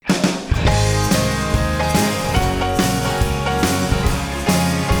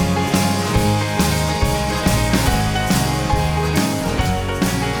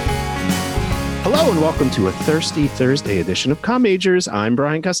welcome to a Thirsty Thursday edition of Com Majors. I'm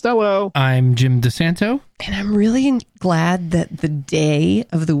Brian Costello. I'm Jim DeSanto. And I'm really glad that the day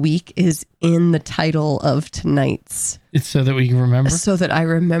of the week is in the title of tonight's. It's so that we can remember? So that I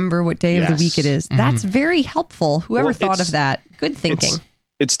remember what day of the week it is. That's very helpful. Whoever thought of that, good thinking.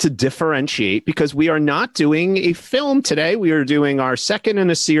 It's to differentiate because we are not doing a film today. We are doing our second in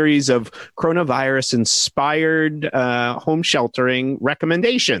a series of coronavirus-inspired home sheltering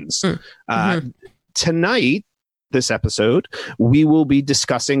recommendations. Tonight, this episode, we will be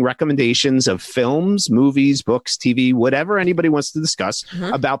discussing recommendations of films, movies, books, TV, whatever anybody wants to discuss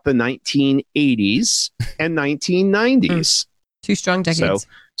about the 1980s and 1990s. Two strong decades. So,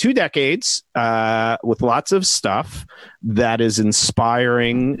 2 decades with lots of stuff that is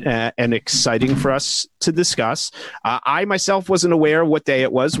inspiring and exciting for us to discuss. I myself wasn't aware what day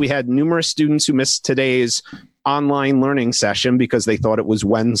it was. We had numerous students who missed today's online learning session because they thought it was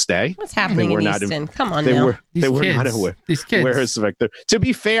Wednesday. What's happening in Easton? Come on now. They were not aware. These kids. To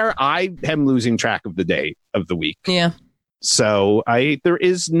be fair, I am losing track of the day of the week. Yeah. So there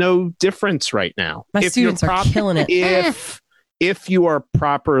is no difference right now. My students are killing it. If you are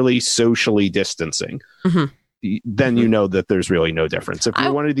properly socially distancing, then you know that there's really no difference. If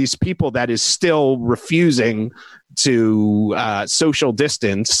you're one of these people that is still refusing to social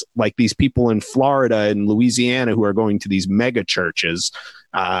distance, like these people in Florida and Louisiana who are going to these mega churches,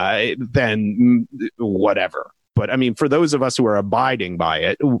 then whatever. But I mean, for those of us who are abiding by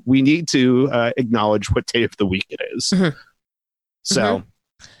it, we need to acknowledge what day of the week it is. So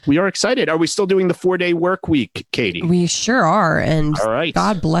we are excited. Are we still doing the 4-day work week, Katie? We sure are. And all right.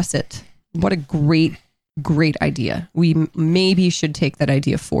 God bless it. What a great idea. We maybe should take that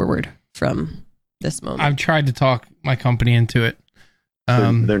idea forward from this moment. I've tried to talk my company into it.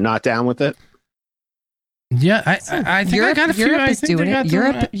 They're not down with it? Yeah, I think Europe, I got a few. Europe is doing it.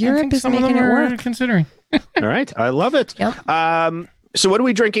 Europe is making it work. Considering. All right. I love it. Yep. So what are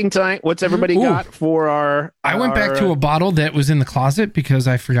we drinking tonight? What's everybody got for our... I went back to a bottle that was in the closet because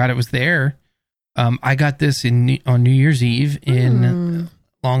I forgot it was there. I got this on New Year's Eve in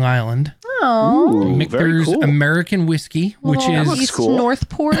Long Island. Oh, Michter's cool. American whiskey, which is East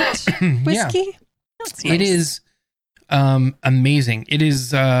Northport whiskey. That's nice. It is amazing. It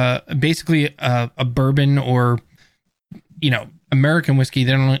is basically a bourbon or American whiskey.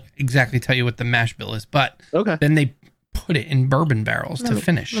 They don't exactly tell you what the mash bill is, but then they put it in bourbon barrels to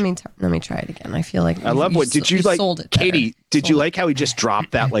finish. Let me try it again. I feel like I love what did you like, Katie? Did you like how he just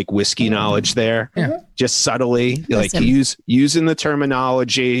dropped that like whiskey knowledge there? Yeah. Just subtly, like using the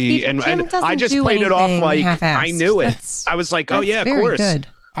terminology, and I just played it off like I knew it. I was like, oh yeah, of course. Good.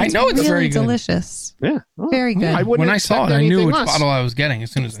 I know it's really very good. Delicious. Yeah, very good. When I saw it, I knew which bottle I was getting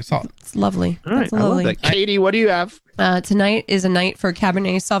as soon as I saw it. It's lovely. All right, That's lovely. I love that. Katie, what do you have? Tonight is a night for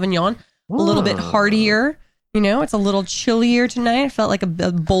Cabernet Sauvignon. A little bit heartier. It's a little chillier tonight. It felt like a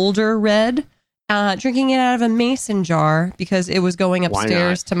bolder red. Drinking it out of a mason jar because it was going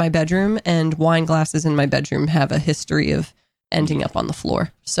upstairs to my bedroom, and wine glasses in my bedroom have a history ending up on the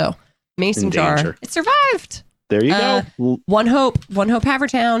floor. So mason jar, it survived. There you go. One Hope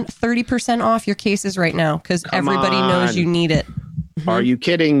Havertown, 30% off your cases right now because everybody knows you need it. Are you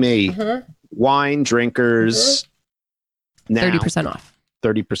kidding me? Wine drinkers, now 30% off.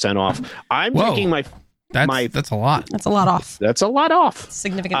 30% off. I'm drinking That's a lot. That's a lot off. That's a lot off.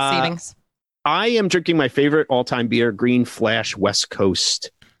 Significant savings. I am drinking my favorite all-time beer, Green Flash West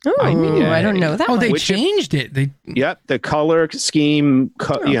Coast. Oh, I don't know that. Oh, they changed it. Yep, the color scheme,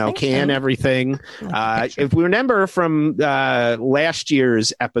 can everything. If we remember from last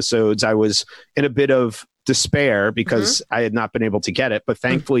year's episodes, I was in a bit of despair because I had not been able to get it, but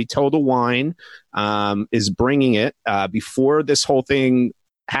thankfully Total Wine is bringing it. Before this whole thing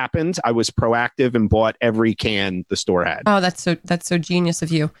happened, I was proactive and bought every can the store had. Oh, that's so genius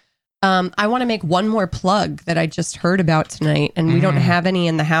of you. I want to make one more plug that I just heard about tonight, and we don't have any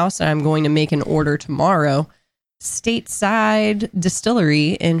in the house, and I'm going to make an order tomorrow. Stateside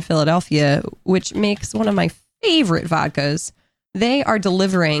Distillery in Philadelphia, which makes one of my favorite vodkas. They are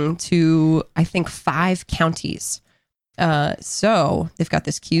delivering to, I think, 5 counties. So they've got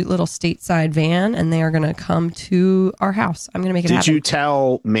this cute little stateside van, and they are going to come to our house. I'm going to make it happen. Did you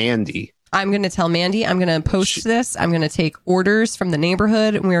tell Mandy? I'm going to tell Mandy. I'm going to post this. I'm going to take orders from the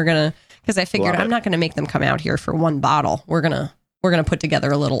neighborhood, and we're going to, because I figured I'm not going to make them come out here for one bottle. We're going to put together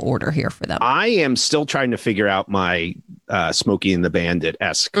a little order here for them. I am still trying to figure out my Smokey and the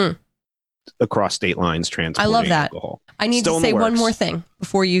Bandit-esque across state lines transporting I love that. alcohol. I need to say one more thing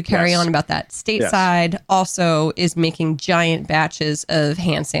before you carry on about that. Stateside also is making giant batches of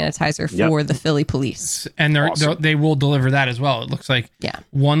hand sanitizer for the Philly police. And they will deliver that as well. It looks like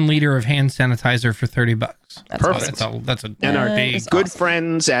 1 liter of hand sanitizer for $30. That's perfect. That's a and our good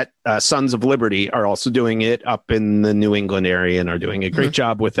friends at Sons of Liberty are also doing it up in the New England area and are doing a great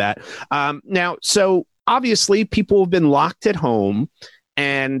job with that. Now, so obviously people have been locked at home.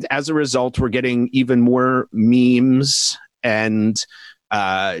 And as a result, we're getting even more memes and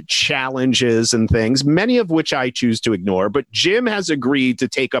challenges and things, many of which I choose to ignore. But Jim has agreed to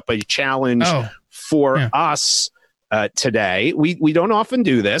take up a challenge for us today. We don't often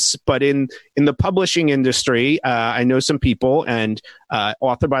do this, but in the publishing industry, I know some people, and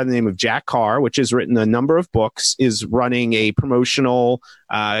author by the name of Jack Carr, which has written a number of books, is running a promotional,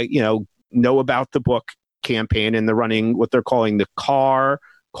 know about the book campaign, and they're running what they're calling the Carr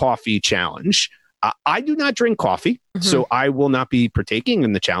Coffee Challenge. I do not drink coffee, so I will not be partaking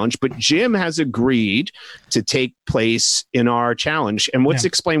in the challenge, but Jim has agreed to take place in our challenge. And let's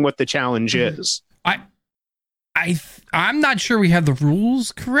explain what the challenge is. I'm not sure we have the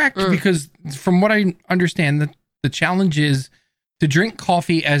rules correct, because from what I understand, the challenge is to drink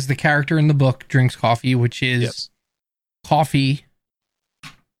coffee as the character in the book drinks coffee, which is coffee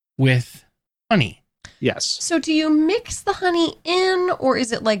with honey. Yes. So do you mix the honey in, or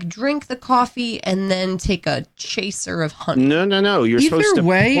is it like drink the coffee and then take a chaser of honey? No. You're supposed to. Either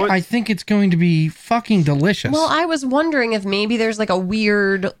way, I think it's going to be fucking delicious. Well, I was wondering if maybe there's like a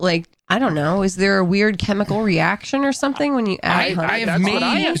weird, I don't know, is there a weird chemical reaction or something when you add honey?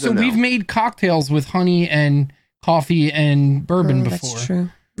 We've made cocktails with honey and coffee and bourbon before. That's true.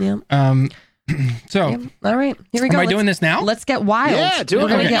 Yeah. So, all right, here we go. Am I doing this now? Let's get wild. Yeah, do it. We're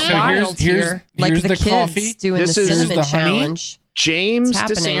gonna get wild here, like the kids coffee. doing the cinnamon challenge. James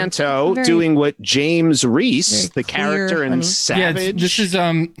DeSanto doing what James Reese, the character in Savage. Yeah, this is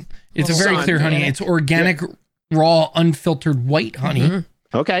it's a very clear honey. It's organic, raw, unfiltered white honey.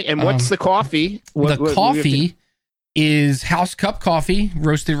 Okay, and what's the coffee? The coffee is House Cup coffee,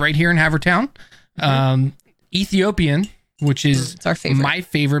 roasted right here in Havertown. Ethiopian, which is my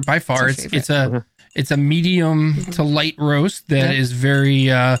favorite by far. It's a medium to light roast that is very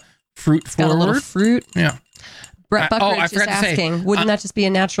fruit forward. Got a little fruit. Yeah. Brett Buckridge is asking, wouldn't that just be a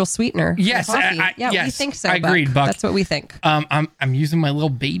natural sweetener? Yes, we think so. I agreed, Buck. That's what we think. I'm using my little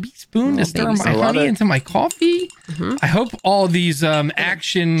baby spoon to stir my honey into my coffee. I hope all these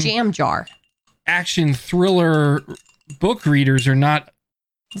action jam jar, action thriller book readers are not.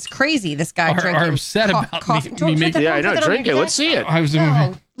 It's crazy. This guy drinking. Are upset about me making. Yeah, I know. Drink it. Let's see it.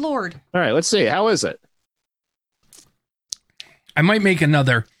 Lord. All right, let's see. How is it? I might make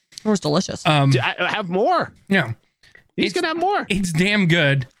another. It was delicious. I have more. Yeah. He's going to have more. It's damn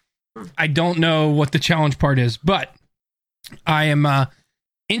good. I don't know what the challenge part is, but I am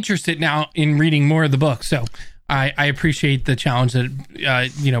interested now in reading more of the book. So I appreciate the challenge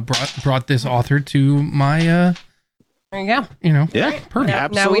that, brought this author to my, there you go. Yeah.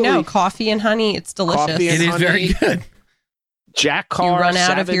 Perfect. Now we know coffee and honey. It's delicious. It is very good. Jack Carr, you run out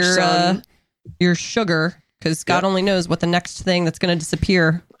Savage of your sugar, because God only knows what the next thing that's going to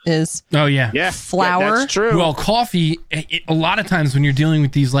disappear is. Oh yeah, flour. Yeah, that's true. Well, coffee. A lot of times when you're dealing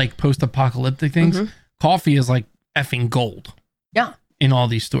with these like post-apocalyptic things, coffee is like effing gold. Yeah. In all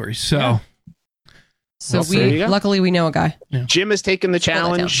these stories, so luckily we know a guy. Yeah. Jim has taken the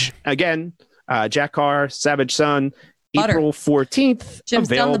challenge again. Jack Carr, Savage Son, butter. April 14th. Jim's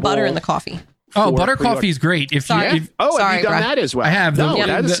done the butter in the coffee. Oh, butter coffee is great. Have you done that as well? I have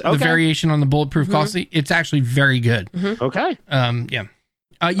the variation on the bulletproof coffee. It's actually very good. Okay.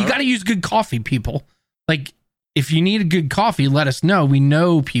 You got to use good coffee, people. Like, if you need a good coffee, let us know. We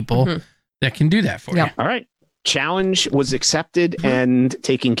know people that can do that for you. All right. Challenge was accepted and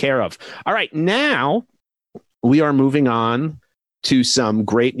taken care of. All right. Now we are moving on to some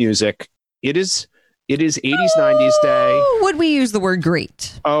great music. It is 80s, 90s day. Would we use the word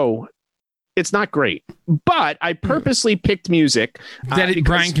great? Oh, it's not great, but I purposely picked music that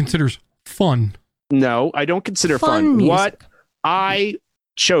Brian considers fun. No, I don't consider fun. Music. What I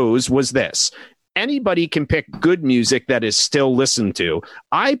chose was this. Anybody can pick good music that is still listened to.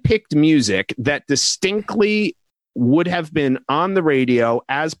 I picked music that distinctly would have been on the radio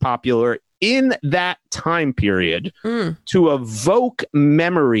as popular in that time period to evoke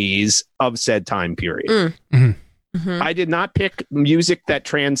memories of said time period. I did not pick music that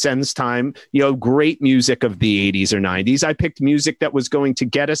transcends time, great music of the 80s or 90s. I picked music that was going to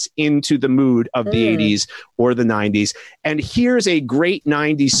get us into the mood of the 80s or the 90s. And here's a great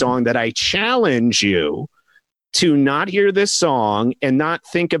 90s song that I challenge you to not hear this song and not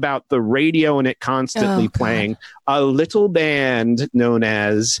think about the radio and it constantly playing a little band known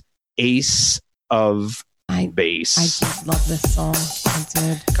as Ace of Base. I did love this song. I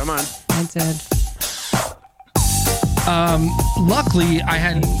did. Come on. I did. Luckily, I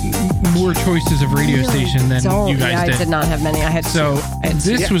had more choices of radio station than you guys did. I did not have many. I had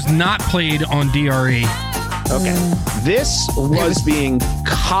this was not played on DRE. Okay. This was being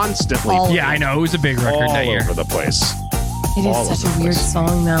constantly played. Yeah, I know. It was a big record that year. All over the place. It is such a weird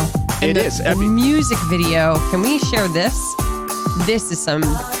song, though. And the music video, can we share this? This is some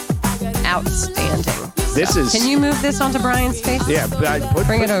outstanding. This is. Can you move this onto Brian's face? Yeah,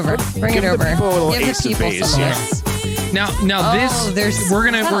 bring it over. Bring it over. Give the people some of this. Now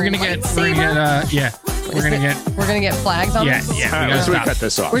we're gonna get flags on this. Yeah. So we cut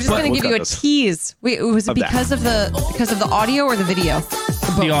this off. We're just gonna give you a tease. Wait, was it because of the audio or the video?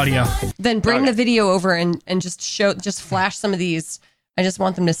 The audio. Then bring the video over and just flash some of these. I just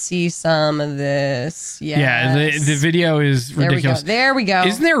want them to see some of this. Yes. Yeah, the video is ridiculous. There we go.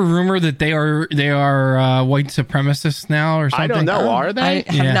 Isn't there a rumor that they are white supremacists now or something? I don't know. Are they?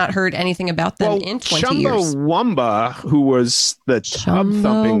 I have not heard anything about them in 20 years. Chumbawamba, who was the tub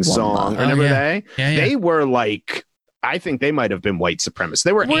thumping song, remember they? Yeah. They were like, I think they might have been white supremacists.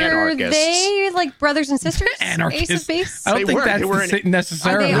 They were anarchists. Were they like brothers and sisters? Anarchists. Ace of Base? I don't think that's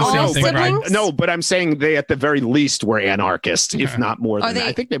necessarily the same thing, right? No, but I'm saying they at the very least were anarchists, if not more than that.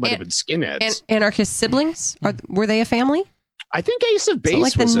 I think they might have been skinheads. Anarchist siblings? Were they a family? I think Ace of Base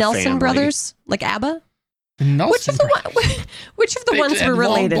was like the Nelson family. brothers? Like ABBA? Which of the ones were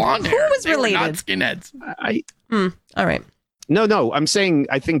related? Who was related? Not skinheads. All right. No, I'm saying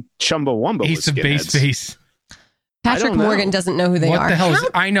I think Chumbawamba was skinheads. Base. Patrick Morgan doesn't know who they are. What the hell is...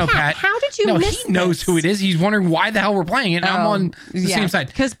 I know, Pat. How did you miss this? He knows who it is. He's wondering why the hell we're playing it, and I'm on the same side.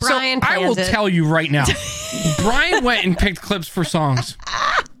 Because Brian I will tell you right now. Brian went and picked clips for songs.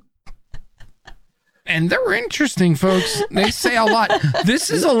 And they're interesting, folks. They say a lot. This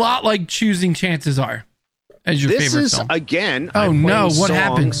is a lot like Choosing Chances Are as your favorite song. Again, oh no, what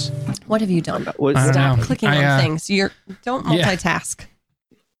happened? What have you done? Stop clicking on things. Don't multitask.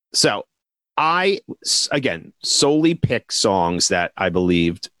 So I, again, solely pick songs that I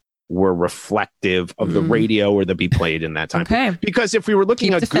believed were reflective of the radio or that be played in that time. Okay. Because if we were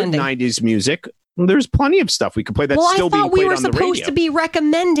looking at good 90s music, there's plenty of stuff we could play that's still being played on the radio. I thought we were supposed to be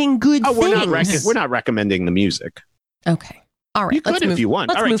recommending good things. We're not recommending the music. Okay. All right. You could if you want.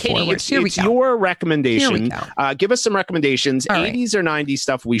 All right, Katie, it's your recommendation. Give us some recommendations, 80s or 90s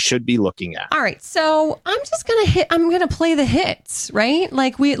stuff we should be looking at. All right. So I'm just I'm gonna play the hits, right?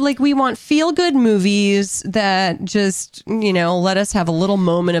 Like we want feel good movies that just, let us have a little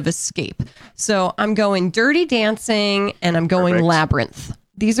moment of escape. So I'm going Dirty Dancing and I'm going Labyrinth.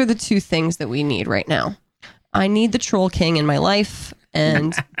 These are the two things that we need right now. I need the Troll King in my life,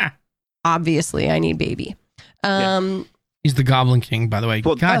 and obviously I need Baby. He's the Goblin King, by the way.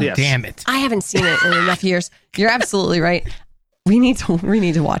 Well, God damn it! I haven't seen it in enough years. You're absolutely right. We need to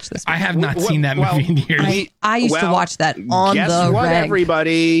watch this movie. I have not seen that movie in years. I used to watch that on the reg.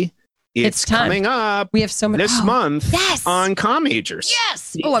 Everybody? It's coming up. We have so many this month on ComMajors.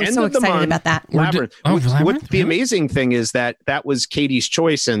 Yes. I'm so excited about that. Labyrinth. The amazing thing is that was Katie's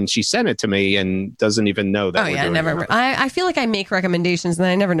choice, and she sent it to me and doesn't even know that. I feel like I make recommendations and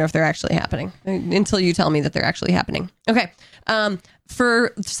I never know if they're actually happening until you tell me that they're actually happening. Okay.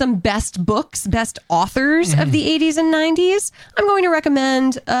 For some best books, best authors of the 80s and 90s, I'm going to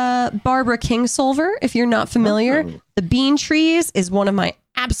recommend Barbara Kingsolver, if you're not familiar. The Bean Trees is one of my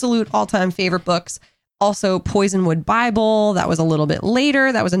absolute all-time favorite books. Also, Poisonwood Bible, that was a little bit later.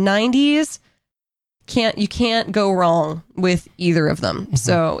 That was a 90s. You can't go wrong with either of them.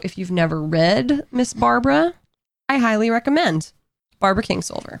 So if you've never read Miss Barbara, I highly recommend Barbara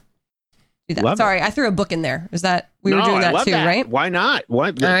Kingsolver. Sorry, I threw a book in there. Is that we were doing that too, right? Why not? All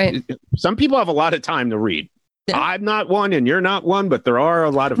right. Some people have a lot of time to read. Yeah. I'm not one, and you're not one, but there are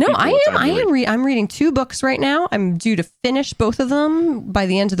a lot of people. I'm reading 2 books right now. I'm due to finish both of them by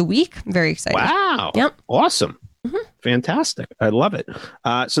the end of the week. I'm very excited. Wow! Yep. Awesome. Fantastic. I love it.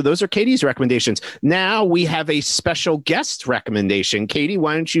 So those are Katie's recommendations. Now we have a special guest recommendation. Katie,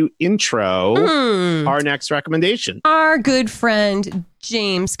 why don't you intro our next recommendation? Our good friend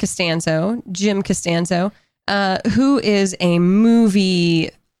Jim Costanzo, who is a movie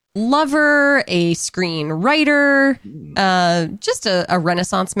lover, a screenwriter, just a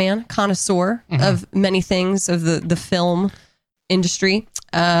Renaissance man, connoisseur of many things of the film industry.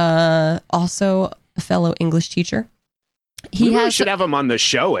 Also a fellow English teacher. We should have him on the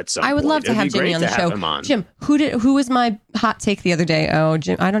show at some point. I would love to have Jimmy on the show. Jim, who was my hot take the other day? Oh,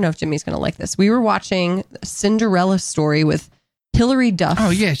 Jim, I don't know if Jimmy's going to like this. We were watching Cinderella Story with Hilary Duff. Oh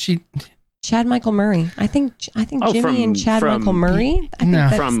yeah, Chad Michael Murray. I think Jimmy and Chad Michael Murray. I think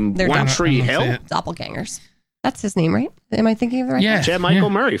that's from One Tree Hill. Doppelgangers. That's his name, right? Am I thinking of the right? Yeah, Chad Michael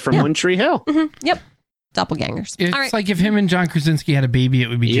Murray from One Tree Hill. Mm-hmm. Yep. Doppelgangers. It's like if him and John Krasinski had a baby, it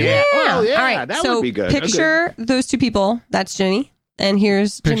would be Jimmy. Yeah. Oh, yeah. All right. That so would be good. Picture those two people. That's Jimmy. And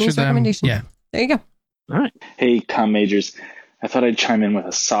here's Jimmy's recommendation. Yeah. There you go. All right. Hey, Com Majors. I thought I'd chime in with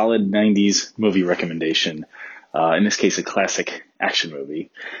a solid 90s movie recommendation. In this case, a classic action movie.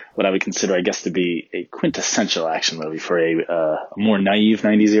 What I would consider, I guess, to be a quintessential action movie for a more naive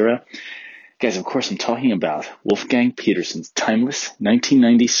 90s era. Guys, of course, I'm talking about Wolfgang Petersen's timeless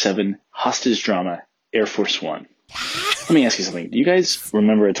 1997 hostage drama, Air Force One. Let me ask you something. Do you guys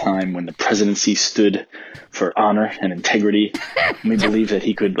remember a time when the presidency stood for honor and integrity? And we believed that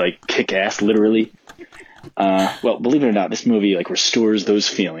he could, kick ass, literally. Well, believe it or not, this movie, restores those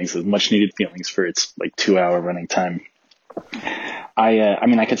feelings, those much-needed feelings for its, 2-hour running time.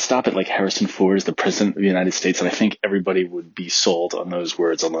 I could stop at, Harrison Ford as the President of the United States, and I think everybody would be sold on those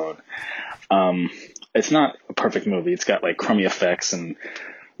words alone. It's not a perfect movie. It's got, crummy effects and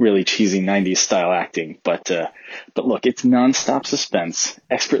really cheesy 90s style acting, but look, it's nonstop suspense,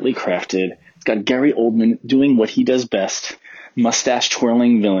 expertly crafted. It's got Gary Oldman doing what he does best, mustache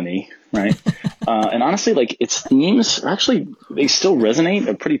twirling villainy, right? And honestly, its themes are actually, they still resonate.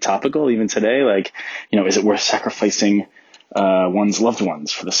 They're pretty topical even today. Is it worth sacrificing one's loved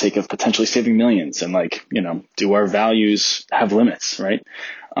ones for the sake of potentially saving millions? And do our values have limits, right?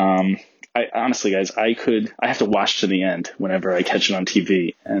 I honestly, guys, I have to watch to the end whenever I catch it on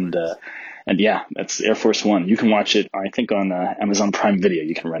TV. And yeah, that's Air Force One. You can watch it, I think, on Amazon Prime Video.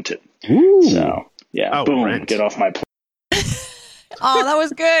 You can rent it. Ooh. So yeah, boom, rent. Get off my plane. Oh, that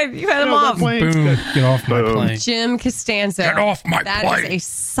was good. You had him off. Boom, get off my plane. Jim Costanzo. Get off my plane. That is a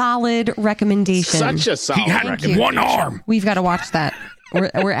solid recommendation. Such a solid recommendation. One arm. We've got to watch that.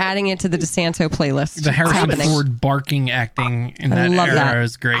 We're adding it to the DeSanto playlist. The Harrison Ford barking acting in that era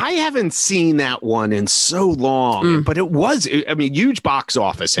is great. I haven't seen that one in so long, but it was, huge box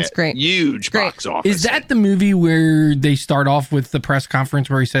office hit. It's great. Huge box office. Is that the movie where they start off with the press conference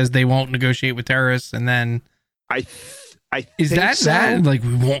where he says they won't negotiate with terrorists, and then is that so? We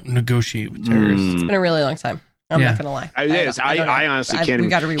won't negotiate with terrorists? It's been a really long time. I'm not gonna lie. It is. I honestly can't. We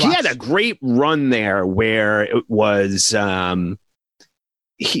got to rewatch. He had a great run there where it was.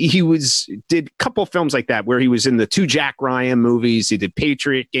 He did a couple films like that where he was in the 2 Jack Ryan movies. He did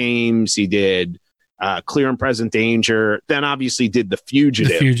Patriot Games. He did Clear and Present Danger. Then obviously did The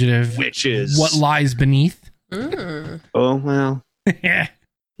Fugitive. Which is What Lies Beneath. Oh well, yeah,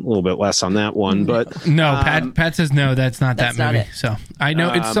 a little bit less on that one, but no. Pat says no. That's not that movie. So I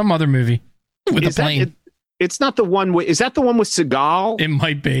know it's some other movie with a plane. It's not the one with. Is that the one with Seagal? It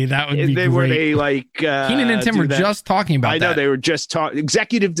might be. That would be great. Were they Keenan and Tim were just talking about that. I know they were just talking.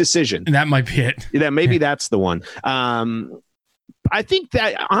 Executive Decision. That might be it. Yeah, maybe that's the one. I think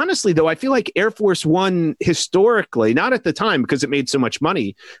that honestly, though, I feel like Air Force One historically, not at the time because it made so much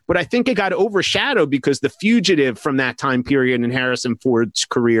money, but I think it got overshadowed because The Fugitive from that time period in Harrison Ford's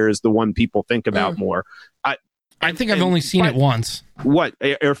career is the one people think about more. I think I've only seen it once. What,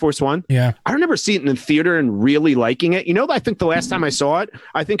 Air Force One? Yeah. I remember seeing it in the theater and really liking it. I think the last time I saw it,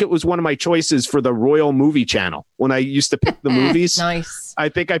 I think it was one of my choices for the Royal Movie Channel when I used to pick the movies. Nice. I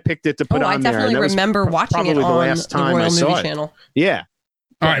think I picked it to put on there. I definitely remember watching it on the Royal Movie Channel. Yeah.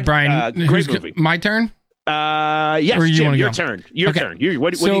 All right, Brian. Great movie. My turn? Yes, Jim, your turn. Your turn.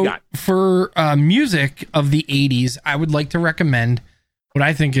 What do you got? For music of the 80s, I would like to recommend what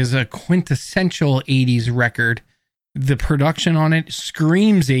I think is a quintessential 80s record. The production on it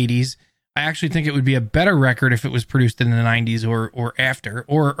screams 80s. I actually think it would be a better record if it was produced in the 90s or after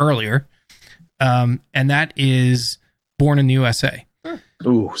or earlier. And that is Born in the USA.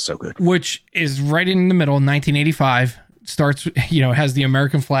 Ooh, so good. Which is right in the middle, 1985. Starts, has the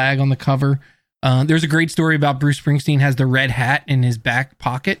American flag on the cover. There's a great story about Bruce Springsteen has the red hat in his back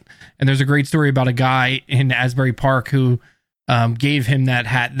pocket. And there's a great story about a guy in Asbury Park who gave him that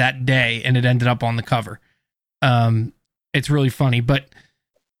hat that day, and it ended up on the cover. It's really funny, but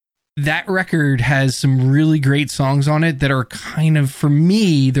that record has some really great songs on it that are kind of, for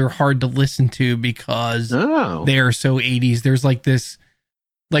me, they're hard to listen to because they are so 80s. There's this,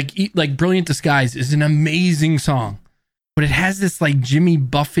 like Brilliant Disguise is an amazing song, but it has this Jimmy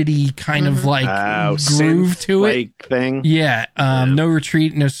Buffett-y kind of groove to it. Thing. Yeah. No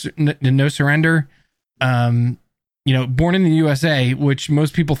Retreat, No Surrender. Born in the USA, which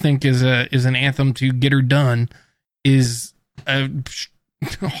most people think is an anthem to Get Her Done, is a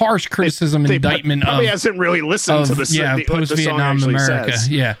harsh criticism indictment probably hasn't really listened to the post-Vietnam America. says.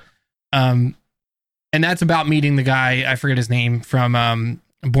 Yeah. And that's about meeting the guy, I forget his name, from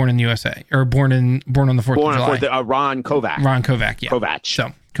Born in the USA or Born on the 4th of July. Ron Kovac. Ron Kovac, yeah.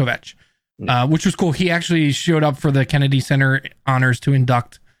 Kovac. Yeah. Which was cool. He actually showed up for the Kennedy Center honors to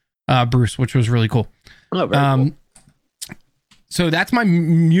induct Bruce, which was really cool. Oh, very cool. So that's my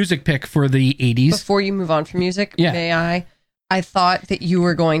music pick for the 80s. Before you move on from music, may I thought that you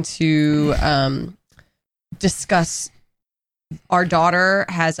were going to discuss. Our daughter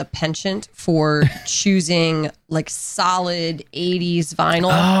has a penchant for choosing like solid 80s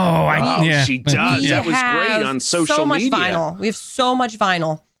vinyl. She does. That was great on social media. Vinyl. We have so much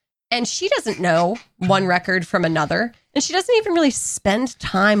vinyl. And she doesn't know one record from another. And she doesn't even really spend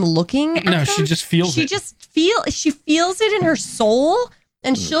time looking at them. She just feels it. She feels it in her soul,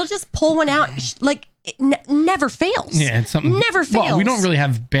 and she'll just pull one out. It never fails. Yeah, it's something. Never fails. Well, we don't really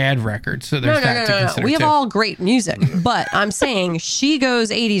have bad records, so there's that to consider. We have all great music, but I'm saying she goes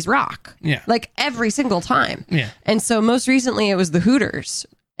 80s rock. Yeah. Like every single time. Yeah. And so most recently it was the Hooters.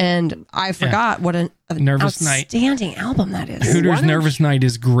 And I forgot what an outstanding album that is. Hooters Nervous Night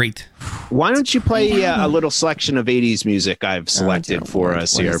is great. Why don't you play a little selection of 80s music I've selected for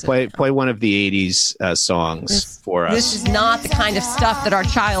us here? Play one of the 80s songs for us. This is not the kind of stuff that our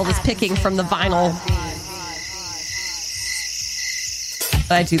child is picking from the vinyl.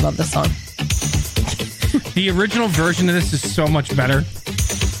 But I do love this song. The original version of this is so much better.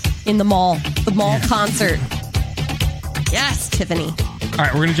 In the mall concert. Yes, Tiffany. All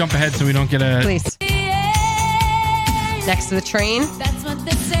right, we're going to jump ahead so we don't get a... Please. Next to the train. That's what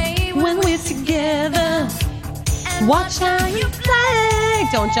they say when we're together. Watch how you play.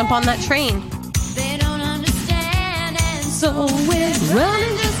 Don't jump on that train. They don't understand. And so we're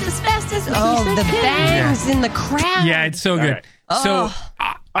running just as fast as the bangs in the crowd. Yeah, it's so good. Right. So...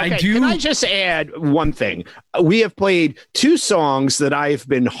 Can I just add one thing? We have played two songs that I've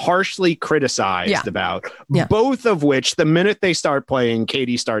been harshly criticized about, both of which, the minute they start playing,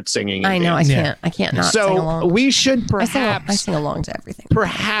 Katie starts singing. I know, I can't not sing along. So we should perhaps... I sing along to everything.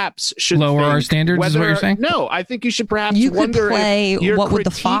 Perhaps should lower our standards, is what you're saying? No, I think you should perhaps wonder play What Would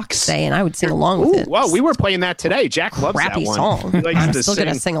the Fox Say, and I would sing along with it. Well, we were playing that today. Jack loves that one. Song. I'm still going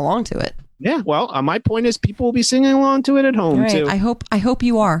to sing along to it. Yeah, well, my point is people will be singing along to it at home, too. I hope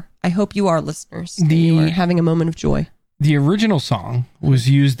you are. I hope you are, listeners. You are having a moment of joy. The original song was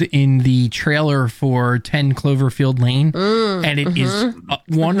used in the trailer for 10 Cloverfield Lane, and it is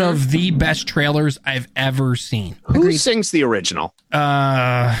one of the best trailers I've ever seen. Who sings the original?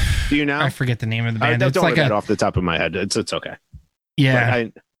 Do you know? I forget the name of the band. Don't like it off the top of my head. It's okay. Yeah.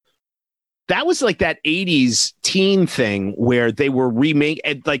 That was like that 80s teen thing where they were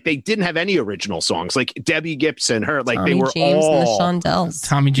remaking, like they didn't have any original songs. Like Debbie Gibson, Tommy James and the Shondells.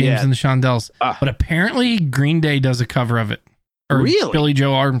 Tommy James and the Shondells. But apparently Green Day does a cover of it. Or really? Billy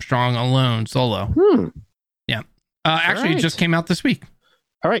Joe Armstrong alone, solo. Yeah. Actually, it just came out this week.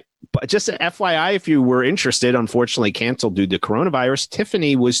 All right. But just an FYI, if you were interested, unfortunately canceled due to coronavirus,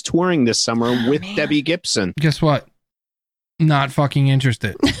 Tiffany was touring this summer with Debbie Gibson. Guess what? Not fucking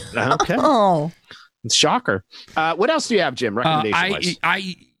interested. Okay. Shocker. What else do you have, Jim? Recommendation-wise?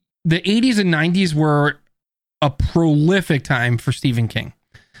 The 80s and 90s were a prolific time for Stephen King.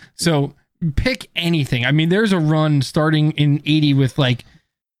 So pick anything. I mean, there's a run starting in 80 with like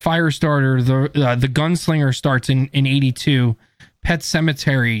Firestarter. The Gunslinger starts in 82. Pet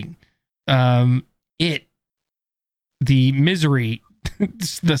Sematary. The Misery.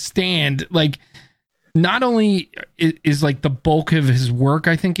 The Stand. Like... Not only is like the bulk of his work,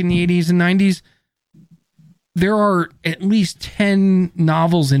 I think, in the 80s and 90s, there are at least 10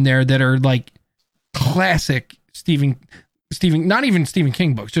 novels in there that are like classic Stephen, not even Stephen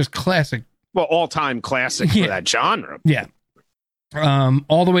King books, just classic. Well, all-time classic for that genre. Yeah.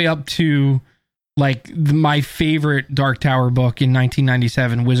 All the way up to like my favorite Dark Tower book in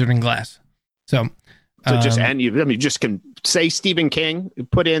 1997, Wizard and Glass. So you just can say Stephen King,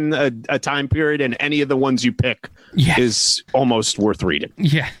 put in a time period, and any of the ones you pick is almost worth reading.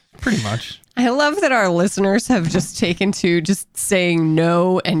 Yeah, pretty much. I love that our listeners have just taken to just saying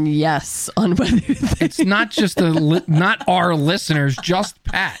no and yes on whether it's not just not our listeners, just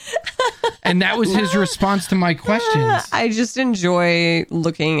Pat. And that was his response to my questions. I just enjoy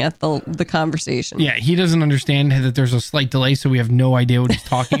looking at the conversation. Yeah, he doesn't understand that there's a slight delay, so we have no idea what he's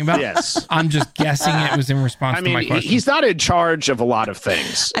talking about. Yes. I'm just guessing it was in response to my question. He's not in charge of a lot of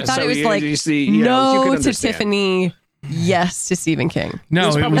things. I thought it was no to Tiffany. Yes to Stephen King. No,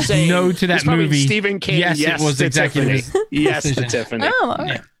 it was no to that movie. Stephen King. Yes, it was executive. Yes to Tiffany. Oh,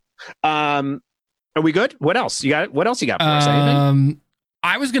 okay. Yeah. Are we good? What else you got? What else you got for us? Anything?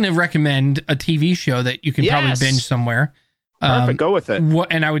 I was going to recommend a TV show that you can probably binge somewhere. Perfect. Go with it.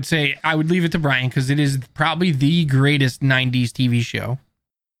 And I would say I would leave it to Brian because it is probably the greatest 90s TV show.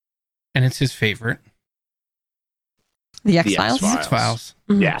 And it's his favorite. The X-Files? X-Files.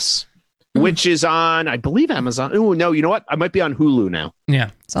 Mm-hmm. Yes. Which is on, I believe, Amazon. Oh, no, you know what? I might be on Hulu now. Yeah.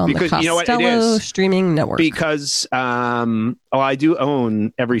 It's on because, the Costello streaming network. Because I do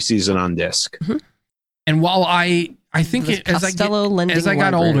own every season on disc. Mm-hmm. And while I think as I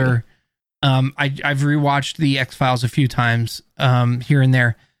got older, I've rewatched the X-Files a few times here and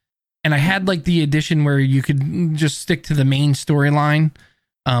there. And I had like the edition where you could just stick to the main storyline,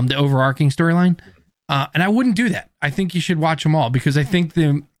 the overarching storyline. And I wouldn't do that. I think you should watch them all because I think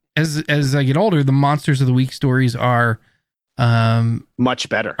as I get older, the Monsters of the Week stories are much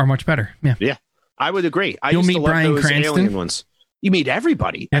better. Yeah. Yeah. I would agree. You'll meet Bryan Cranston. Alien ones. You meet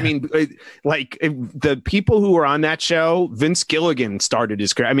everybody. Yeah. I mean, like the people who were on that show, Vince Gilligan started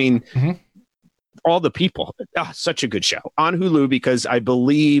his career. I mean, all the people. Such a good show on Hulu because I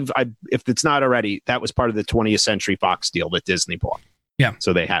believe, if it's not already, that was part of the 20th Century Fox deal that Disney bought. Yeah.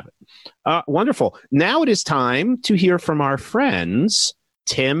 So they have it. Wonderful. Now it is time to hear from our friends,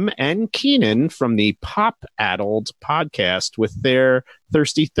 Tim and Keenan from the Pop Addled podcast with their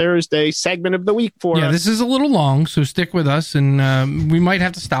Thirsty Thursday segment of the week for us. This is a little long, so stick with us, and we might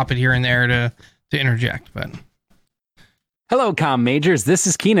have to stop it here and there to interject. But hello, comm majors. This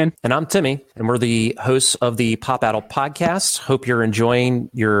is Keenan. And I'm Timmy, and we're the hosts of the Pop Addled podcast. Hope you're enjoying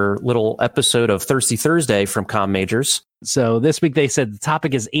your little episode of Thirsty Thursday from comm majors. So this week they said the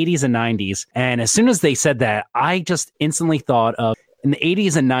topic is 80s and 90s. And as soon as they said that, I just instantly thought of in the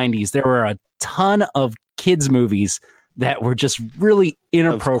 80s and 90s, there were a ton of kids' movies that were just really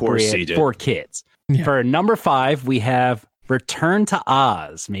inappropriate for kids. Yeah. For number 5, we have Return to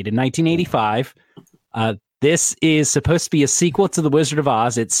Oz, made in 1985. This is supposed to be a sequel to The Wizard of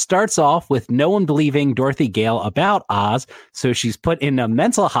Oz. It starts off with no one believing Dorothy Gale about Oz, so she's put in a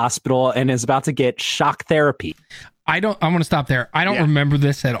mental hospital and is about to get shock therapy. I'm going to stop there. I don't remember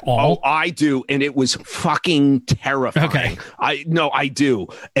this at all. Oh, I do. And it was fucking terrifying. Okay. I do.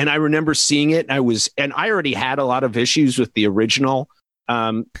 And I remember seeing it. And I already had a lot of issues with the original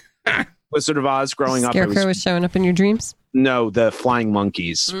Wizard of Oz growing up. Scarecrow was showing up in your dreams? No, the flying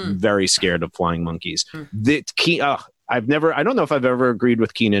monkeys. Very scared of flying monkeys. I don't know if I've ever agreed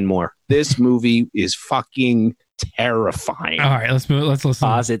with Keenan more. This movie is fucking terrifying. All right, let's listen.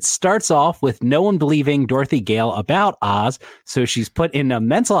 Oz. It starts off with no one believing Dorothy Gale about Oz, so she's put in a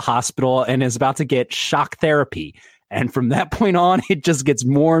mental hospital and is about to get shock therapy. And from that point on, it just gets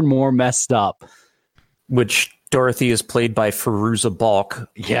more and more messed up. Which Dorothy is played by Fairuza Balk.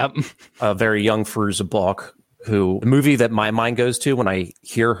 Yep. A very young Fairuza Balk, who the movie that my mind goes to when I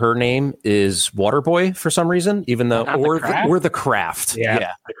hear her name is Waterboy for some reason, even though or the Craft.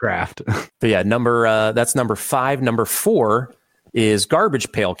 Yeah, The Craft. But yeah, that's number 5. Number 4 is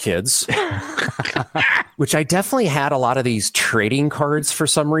Garbage Pail Kids, which I definitely had a lot of these trading cards for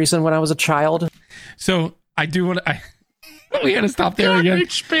some reason when I was a child. So I do want to. We got to stop there again.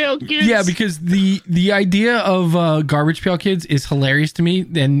 Garbage Pail Kids. Yeah, because the idea of Garbage Pail Kids is hilarious to me.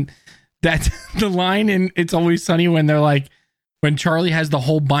 And that's the line in It's Always Sunny when they're like, when Charlie has the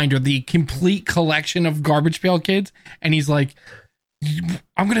whole binder, the complete collection of Garbage Pail Kids, and he's like,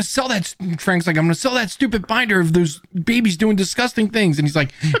 I'm going to sell that. Frank's like, I'm going to sell that stupid binder of those babies doing disgusting things. And he's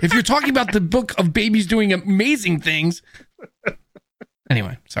like, if you're talking about the book of babies doing amazing things.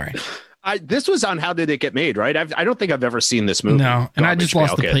 Anyway, sorry. This was on How Did It Get Made, right? I don't think I've ever seen this movie. No, and I just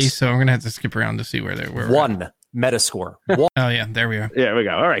lost the place, so I'm going to have to skip around to see where they were. 1 Metascore. Oh, yeah, there we are. Yeah, we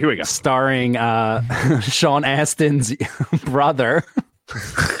go. All right, here we go. Starring Sean Astin's brother.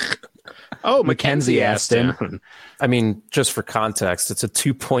 Mackenzie Astin. I mean, just for context, it's a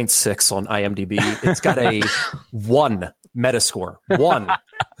 2.6 on IMDb. It's got a 1 Metascore. 1.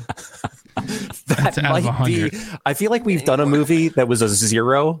 That's out of 100. I feel like we've done a movie that was a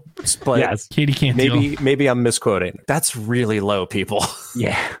 0, but yes, Katie can't maybe I'm misquoting. That's really low, people.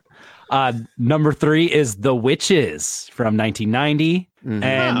 Yeah. Number 3 is The Witches from 1990. Mm-hmm.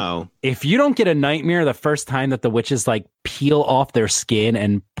 And if you don't get a nightmare the first time that the witches like peel off their skin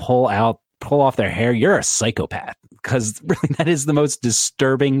and pull off their hair, you're a psychopath, because really that is the most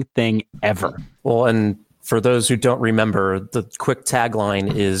disturbing thing ever. Well, and for those who don't remember, the quick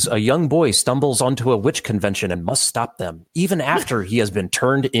tagline is a young boy stumbles onto a witch convention and must stop them, even after he has been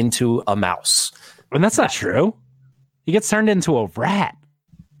turned into a mouse. And that's not true. He gets turned into a rat.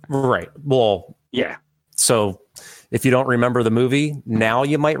 Right. Well, yeah. So if you don't remember the movie, now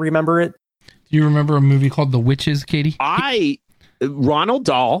you might remember it. Do you remember a movie called The Witches, Katie? Ronald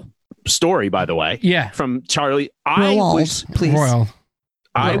Dahl story, by the way. Yeah. From Charlie. Roald, please. Royal.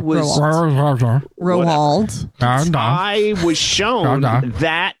 I was Roald. I was shown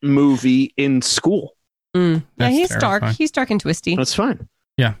that movie in school. Yeah, he's dark. He's dark and twisty. That's fine.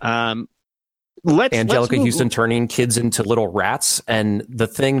 Yeah. Angelica Houston turning kids into little rats, and the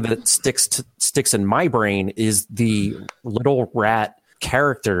thing that sticks in my brain is the little rat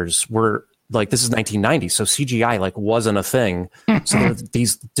characters were like, this is 1990, so CGI like wasn't a thing. So there are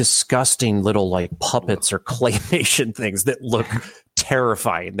these disgusting little like puppets or claymation things that look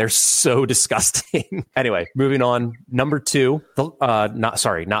terrifying. They're so disgusting. Anyway, moving on. Number 2, not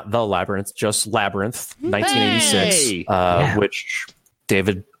The Labyrinth, just Labyrinth, 1986, which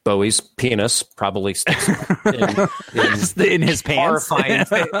David Bowie's penis probably sticks in his pants. Horrifying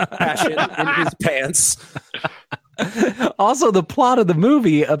fashion in his pants. Also, the plot of the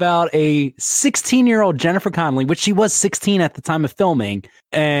movie about a 16-year-old Jennifer Connelly, which she was 16 at the time of filming,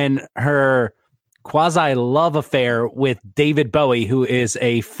 and her quasi-love affair with David Bowie, who is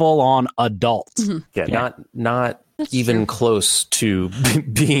a full-on adult. Yeah, not even close to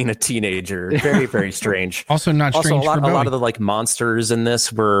being a teenager. Very, very strange. Also not strange a lot of the like monsters in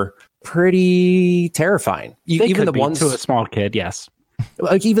this were pretty terrifying. Even the ones to a small kid, yes.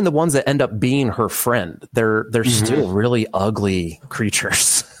 Like even the ones that end up being her friend, they're still really ugly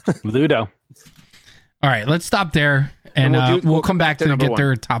creatures. Ludo. All right, let's stop there, and we'll come back to get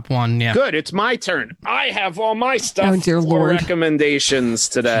their top one. Yeah, good. It's my turn. I have all my stuff. Oh dear Lord! Recommendations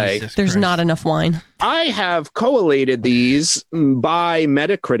today. There's not enough wine. I have collated these by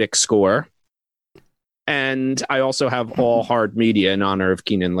Metacritic score, and I also have all hard media in honor of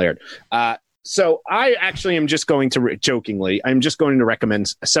Keenan Laird. So I actually am just going to, jokingly, I'm just going to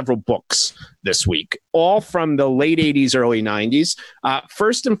recommend several books this week, all from the late 80s, early 90s.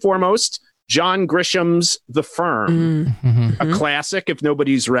 First and foremost, John Grisham's The Firm, a classic if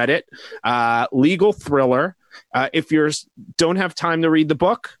nobody's read it. Legal thriller. If you don't have time to read the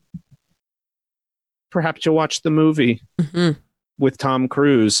book, perhaps you'll watch the movie. With Tom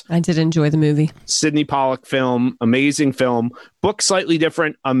Cruise. I did enjoy the movie. Sidney Pollack film, amazing film. Book slightly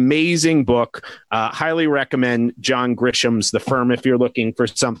different, amazing book. Highly recommend John Grisham's The Firm if you're looking for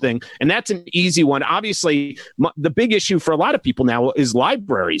something. And that's an easy one. Obviously, the big issue for a lot of people now is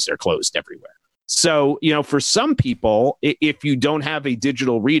libraries are closed everywhere. So, for some people, if you don't have a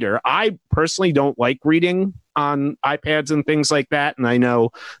digital reader, I personally don't like reading on iPads and things like that. And I know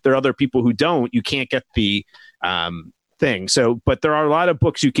there are other people who don't. You can't get the thing. So, but there are a lot of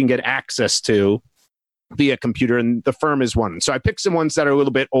books you can get access to via computer, and The Firm is one. So I picked some ones that are a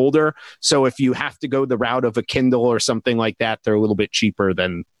little bit older. So if you have to go the route of a Kindle or something like that, they're a little bit cheaper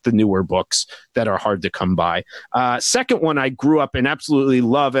than the newer books that are hard to come by. Second one I grew up and absolutely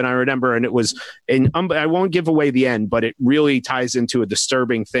love, and I remember, and it was, I won't give away the end, but it really ties into a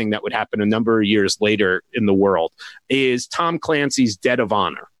disturbing thing that would happen a number of years later in the world, is Tom Clancy's Dead of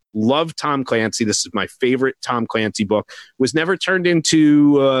Honor. Love Tom Clancy. This is my favorite Tom Clancy book. Was never turned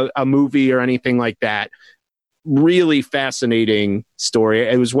into a movie or anything like that. Really fascinating story.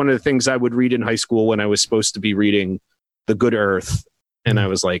 It was one of the things I would read in high school when I was supposed to be reading The Good Earth. And I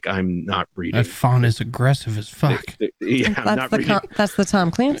was like, I'm not reading. That font is aggressive as fuck. That's the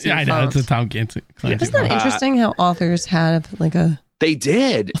Tom Clancy. Yeah, I know. It's the Tom Clancy. Isn't that interesting how authors have like a... They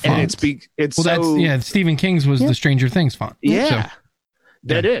did. And it's well, that's Stephen King's was the Stranger Things font. Yeah. So.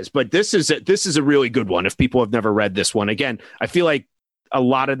 That is, but this is a really good one. If people have never read this one, again, I feel like a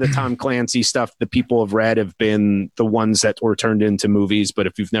lot of the Tom Clancy stuff that people have read have been the ones that were turned into movies. But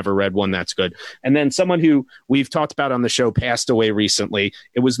if you've never read one, that's good. And then someone who we've talked about on the show passed away recently.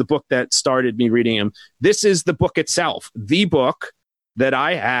 It was the book that started me reading him. This is the book itself, the book that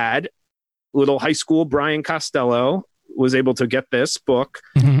I had. Little high school Brian Costello was able to get this book.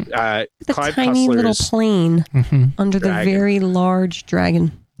 The Clive tiny Cussler's little plane under the very large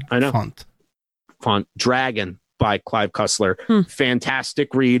dragon. I know. Font Dragon by Clive Cussler.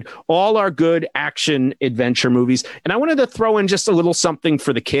 Fantastic read. All are good action adventure movies. And I wanted to throw in just a little something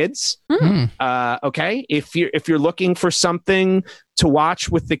for the kids. Okay. If you're looking for something to watch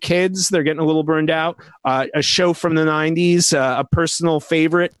with the kids, they're getting a little burned out. A show from the 90s, a personal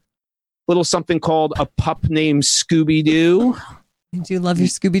favorite. Little something called A Pup Named Scooby-Doo. I do love your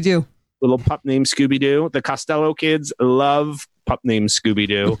Scooby-Doo. Little Pup Named Scooby-Doo. The Costello kids love Pup Named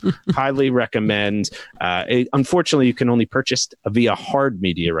Scooby-Doo. Highly recommend. Unfortunately, you can only purchase via hard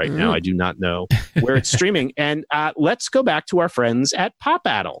media right now. I do not know where it's streaming. And let's go back to our friends at Pop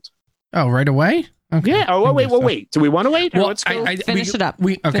Addled. Oh, right away? Okay. Yeah. Oh, wait. Do we want to wait? Well, let's go. Finish it up.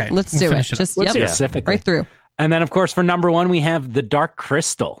 Okay. Let's do it. Just right through. I And then, of course, for number one, we have The Dark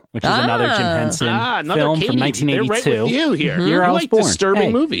Crystal, which is another Jim Henson film from 1982. Right with you here. Year I was born.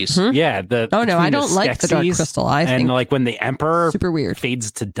 Disturbing movies. Yeah. I don't like The Dark Crystal. I think like when the Emperor super weird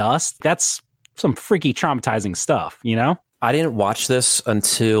fades to dust, that's some freaky traumatizing stuff, you know? I didn't watch this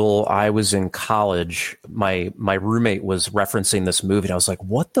until I was in college. My roommate was referencing this movie, and I was like,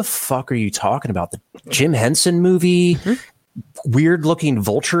 what the fuck are you talking about? The Jim Henson movie? Weird looking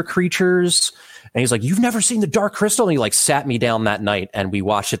vulture creatures? And he's like, you've never seen The Dark Crystal? And he like sat me down that night and we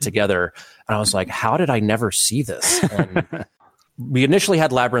watched it together. And I was like, how did I never see this? And we initially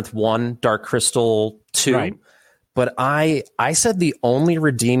had Labyrinth 1, Dark Crystal 2. Right. But I said the only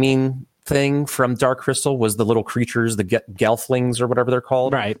redeeming thing from Dark Crystal was the little creatures, the Gelflings or whatever they're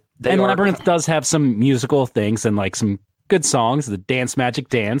called. Right. And Labyrinth does have some musical things and like some good songs, the Dance Magic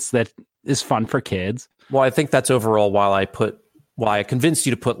Dance that is fun for kids. Well, I think that's overall why I convinced you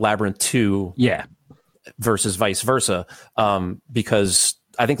to put Labyrinth 2 versus vice versa, because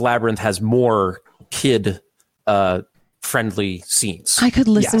I think Labyrinth has more kid friendly scenes. I could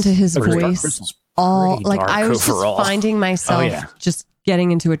listen to his voice all like I was overall. Just finding myself just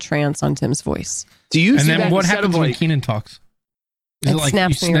getting into a trance on Tim's voice. Do you? And then what happens when Keenan talks? It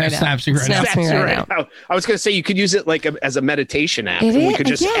snaps me right out. I was going to say you could use it like as a meditation app. We could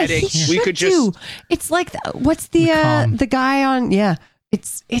just edit. We could just. It's like what's the guy on? Yeah,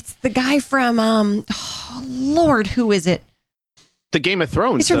 it's the guy from Lord, who is it? The Game of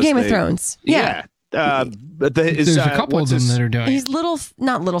Thrones. He's from Game of Thrones. Yeah. There's a couple of them that are doing. He's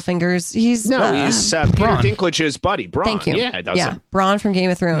not Littlefinger's. He's Peter Dinklage's buddy. Bronn. Thank you. Yeah, Bronn from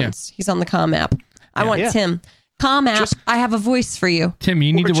Game of Thrones. Yeah. He's on the comm app. I want Tim. Comm app. I have a voice for you. Tim,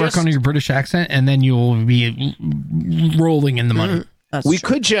 you need to work on your British accent, and then you'll be rolling in the money. We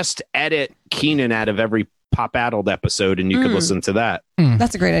could just edit Keenan out of every Pop Addled episode, and you could listen to that.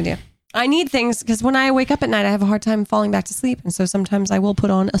 That's a great idea. I need things because when I wake up at night, I have a hard time falling back to sleep, and so sometimes I will put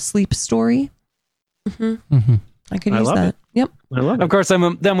on a sleep story. I could use that. Yep. I love it. Of course,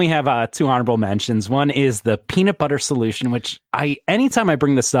 then we have two honorable mentions. One is the Peanut Butter Solution, which anytime I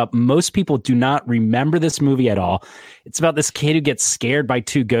bring this up, most people do not remember this movie at all. It's about this kid who gets scared by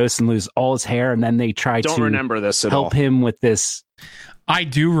two ghosts and loses all his hair, and then they try to remember this at help him with this. I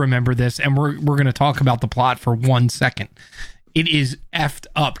do remember this, and we're going to talk about the plot for 1 second. It is effed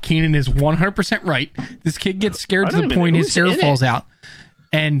up. Keenan is 100% right. This kid gets scared to the point his hair falls out.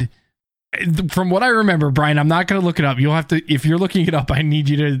 And from what I remember, Brian, I'm not going to look it up. You'll have to, if you're looking it up, I need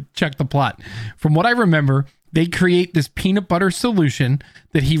you to check the plot. From what I remember, they create this peanut butter solution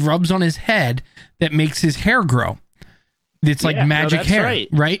that he rubs on his head that makes his hair grow. It's like magic hair,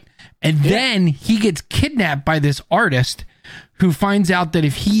 right? And then he gets kidnapped by this artist who finds out that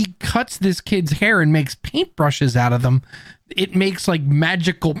if he cuts this kid's hair and makes paintbrushes out of them, it makes like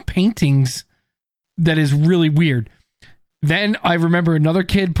magical paintings that is really weird. Then I remember another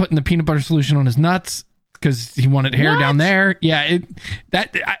kid putting the peanut butter solution on his nuts because he wanted hair down there. Yeah,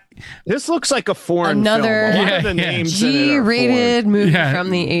 this looks like a foreign film. G-rated movie from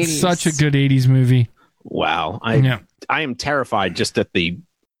the 80s. Such a good 80s movie. Wow. I am terrified just at the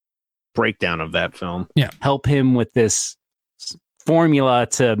breakdown of that film. Yeah. Help him with this formula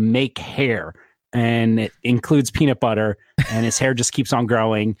to make hair, and it includes peanut butter, and his hair just keeps on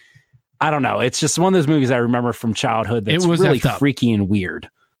growing. I don't know. It's just one of those movies I remember from childhood that's really freaky and weird.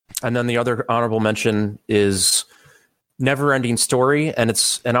 And then the other honorable mention is Neverending Story, and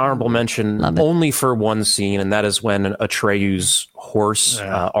it's an honorable mention only for one scene, and that is when Atreyu's horse,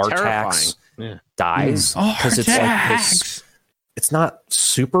 Artax, dies. Because it's like this, it's not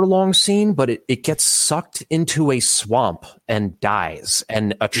super long scene, but it gets sucked into a swamp and dies.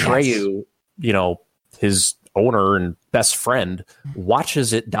 And Atreyu, his owner and best friend,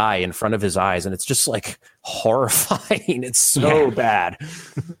 watches it die in front of his eyes, and it's just like horrifying. It's so bad.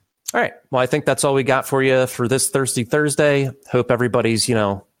 All right. Well, I think that's all we got for you for this Thirsty Thursday. Hope everybody's,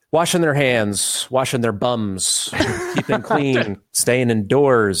 washing their hands, washing their bums, keeping clean, staying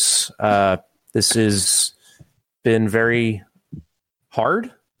indoors. This has been very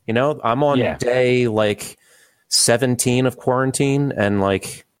hard. I'm on day like 17 of quarantine, and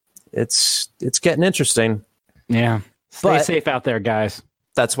like it's getting interesting. Yeah. Stay safe out there, guys.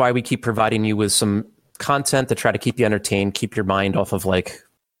 That's why we keep providing you with some content to try to keep you entertained, keep your mind off of like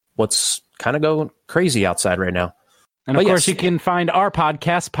what's kind of going crazy outside right now. And of course, you can find our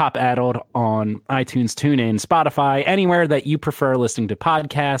podcast, Pop Addled, on iTunes, TuneIn, Spotify, anywhere that you prefer listening to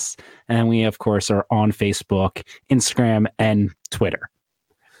podcasts. And we, of course, are on Facebook, Instagram, and Twitter.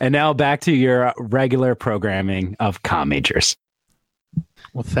 And now back to your regular programming of Comm Majors.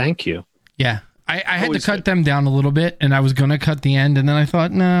 Well, thank you. Yeah. I had to cut them down a little bit, and I was going to cut the end, and then I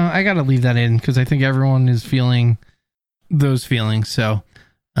thought, no, I got to leave that in because I think everyone is feeling those feelings. So,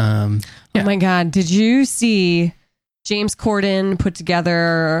 Oh my God. Did you see James Corden put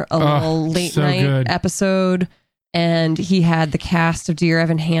together a little late night episode, and he had the cast of Dear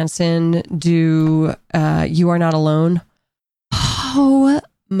Evan Hansen do You Are Not Alone? Oh,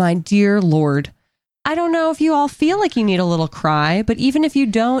 my dear Lord. I don't know if you all feel like you need a little cry, but even if you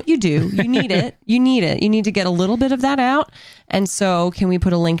don't, you do. You need it. You need it. You need to get a little bit of that out. And so can we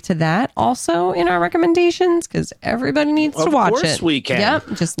put a link to that also in our recommendations? Because everybody needs to watch it. Of course we can.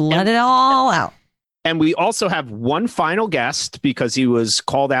 Yep. Just let it all out. And we also have one final guest because he was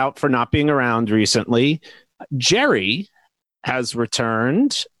called out for not being around recently. Jerry has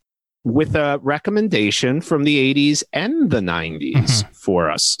returned with a recommendation from the 80s and the 90s for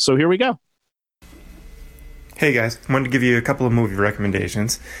us. So here we go. Hey guys, I wanted to give you a couple of movie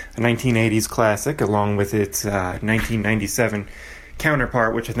recommendations. A 1980s classic along with its 1997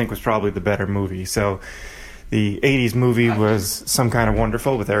 counterpart, which I think was probably the better movie. So the 80s movie was Some Kind of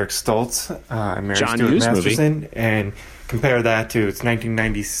Wonderful with Eric Stoltz and Mary Stuart Masterson. And compare that to its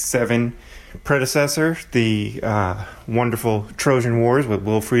 1997 predecessor, the wonderful Trojan Wars with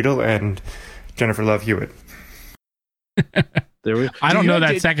Will Friedle and Jennifer Love Hewitt. I don't know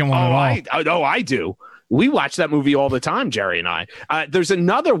that second one at all. I do. We watch that movie all the time, Jerry and I. There's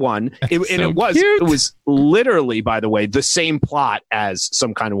another one, it was literally, by the way, the same plot as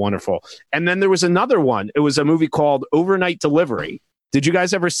Some Kind of Wonderful. And then there was another one. It was a movie called Overnight Delivery. Did you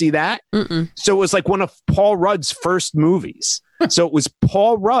guys ever see that? Mm-mm. So it was like one of Paul Rudd's first movies. So it was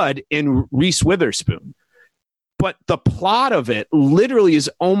Paul Rudd and Reese Witherspoon. But the plot of it literally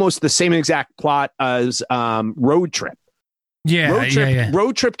is almost the same exact plot as Road Trip.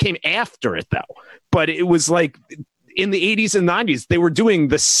 Road Trip came after it, though. But it was like in the 80s and 90s, they were doing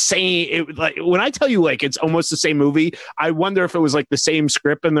the same. Like when I tell you, like, it's almost the same movie, I wonder if it was like the same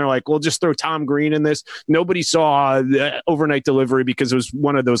script and they're like, well, just throw Tom Green in this. Nobody saw Overnight Delivery because it was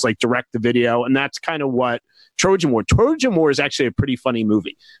one of those like direct to video. And that's kind of what Trojan War is actually a pretty funny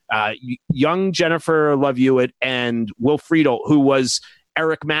movie. Young Jennifer Love Hewitt and Will Friedle, who was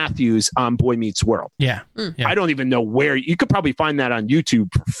Eric Matthews on Boy Meets World. Yeah. I don't even know where. You could probably find that on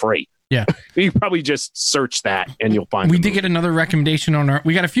YouTube for free. Yeah. You probably just search that and you'll find it. We did get another recommendation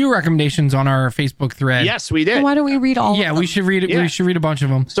we got a few recommendations on our Facebook thread. Yes, we did. Well, why don't we read all of them? Yeah, we should read it. Yeah. We should read a bunch of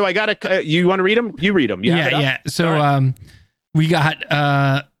them. So I got to, you want to read them? You read them. So we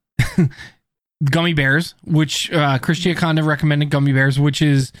got Gummy Bears, which Chris Giaconda recommended Gummy Bears, which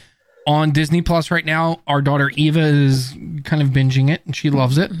is on Disney Plus right now. Our daughter Eva is kind of binging it and she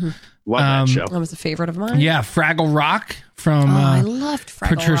loves it. Mm-hmm. Love that show. That was a favorite of mine. Yeah, Fraggle Rock from I loved Fraggle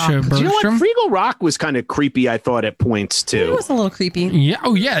Patricia Rock. Bergstrom. You know what? Fraggle Rock was kind of creepy, I thought, at points, too. It was a little creepy. Yeah.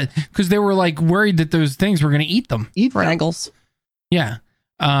 Oh, yeah. Because they were like worried that those things were going to eat them. Fraggles. Yeah.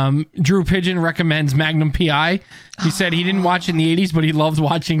 Drew Pigeon recommends Magnum PI. He said he didn't watch it in the 80s, but he loved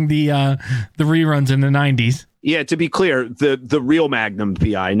watching the reruns in the 90s. Yeah, to be clear, the real Magnum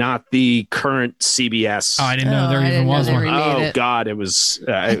PI, not the current CBS. Oh, I didn't know there even was one. Oh, God, it was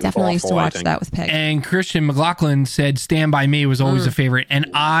I definitely used to watch that with Peg. And Christian McLaughlin said Stand By Me was always a favorite,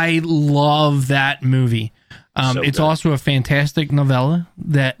 and I love that movie. It's also a fantastic novella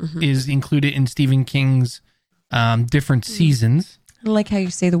that is included in Stephen King's different seasons. I like how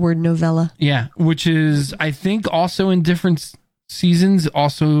you say the word novella. Yeah, which is, I think, also in different seasons,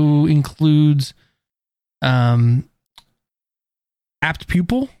 also includes Apt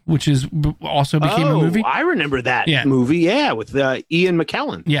Pupil, which is also became a movie. I remember that movie, with Ian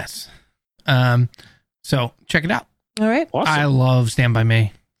McKellen. Yes. So check it out. All right. Awesome. I love Stand By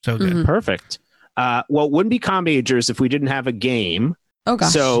Me. So good. Perfect. Well, it wouldn't be Combagers if we didn't have a game. Oh,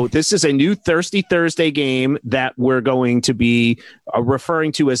 gosh. So this is a new Thirsty Thursday game that we're going to be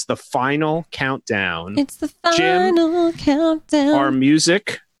referring to as the Final Countdown. It's the final countdown. Our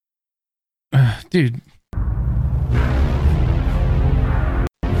music. Dude.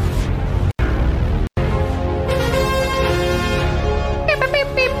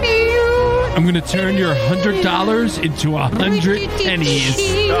 I'm going to turn your $100 into 100 pennies.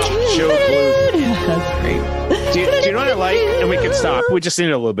 That's great. Do you know what I like? And we can stop. We just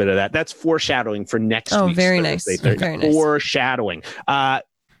need a little bit of that. That's foreshadowing for next week's very nice. Very nice. Foreshadowing.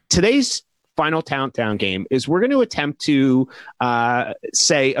 Today's Final Countdown game is we're going to attempt to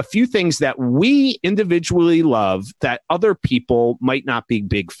say a few things that we individually love that other people might not be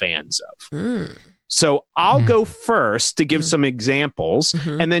big fans of. So I'll go first to give some examples,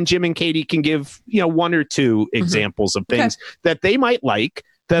 and then Jim and Katie can give, one or two examples of things that they might like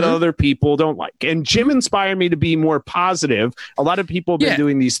that other people don't like. And Jim inspired me to be more positive. A lot of people have been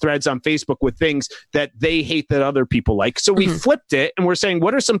doing these threads on Facebook with things that they hate that other people like. So we flipped it and we're saying,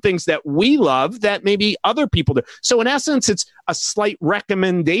 what are some things that we love that maybe other people do? So in essence, it's a slight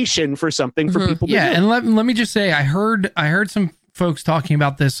recommendation for something for people to do. And let me just say, I heard some folks talking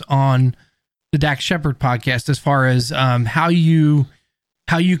about this on the Dax Shepard podcast as far as how you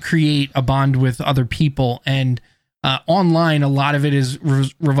create a bond with other people. And online, a lot of it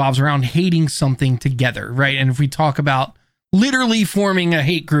revolves around hating something together, right? And if we talk about literally forming a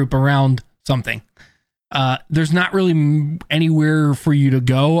hate group around something, there's not really anywhere for you to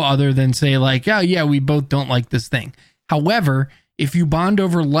go other than say like, oh yeah, we both don't like this thing. However, if you bond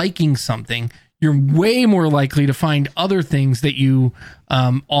over liking something, you're way more likely to find other things that you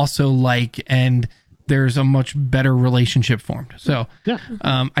also like, and there's a much better relationship formed. So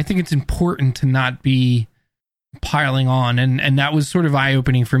I think it's important to not be piling on, and that was sort of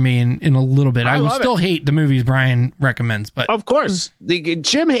eye-opening for me in a little bit. I will still hate the movies Brian recommends, but of course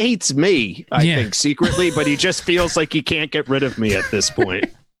Jim hates me, I think secretly, but he just feels like he can't get rid of me at this point.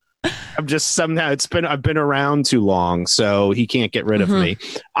 I'm just somehow I've been around too long, so he can't get rid of me.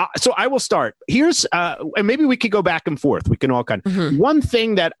 So I will start. Here's and maybe we could go back and forth. We can all kind of one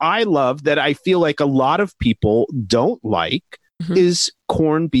thing that I love that I feel like a lot of people don't like is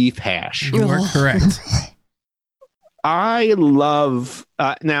corned beef hash. You are correct. I love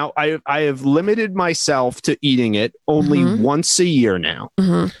now I have limited myself to eating it only once a year now.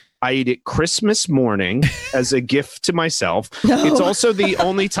 I eat it Christmas morning as a gift to myself. No. It's also the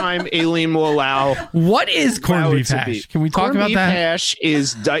only time Aileen will allow. What is corned beef hash? Can we talk about that? Corned beef hash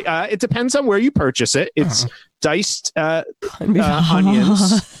is it depends on where you purchase it. It's diced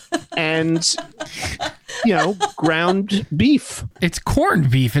onions and ground beef. It's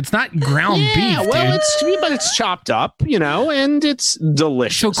corned beef. It's not ground beef. Well, it's chopped up, and it's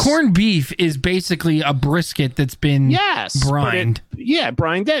delicious. So corned beef is basically a brisket that's been brined.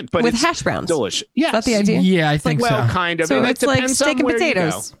 Brined in, but with hash browns. Delicious. Yes. Is that the idea? Yeah, I think so. Well, kind of. So it's like steak and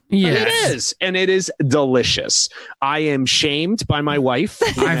potatoes. Yeah, it is, and it is delicious. I am shamed by my wife.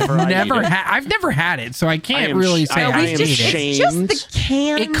 I've never had it, so I can't really say I am shamed. It's just the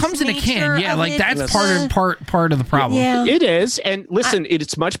can. It comes in a can. Yeah, like that's part of the problem. Yeah. It is, and listen,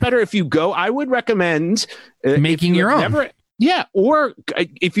 it's much better if you go. I would recommend making your own. Or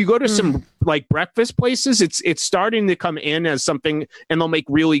if you go to some like breakfast places, it's starting to come in as something, and they'll make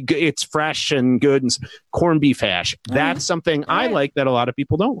really good. It's fresh and good, and corned beef hash. That's something I like that a lot of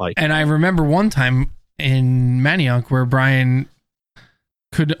people don't like. And I remember one time in Manioc where Brian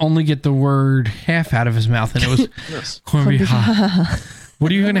could only get the word half out of his mouth, and it was corned beef hash.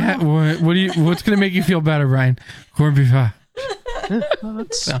 What are you gonna have? What's gonna make you feel better, Brian? Corned beef hash.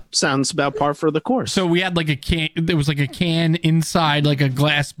 Sounds about par for the course. So we had like a can. There was like a can inside like a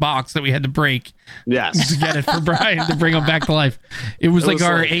glass box that we had to break. Yes, to get it for Brian to bring him back to life. It was like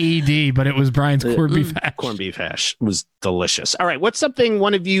our AED, but it was Brian's corned beef hash. Corned beef hash was delicious. All right, what's something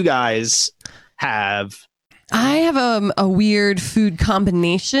one of you guys have? I have a weird food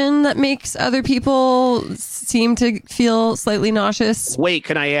combination that makes other people seem to feel slightly nauseous. Wait,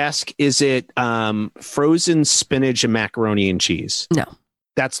 can I ask, is it frozen spinach and macaroni and cheese? No.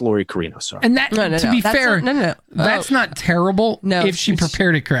 That's Lori Carino, sorry. And that, to be fair, that's not terrible if she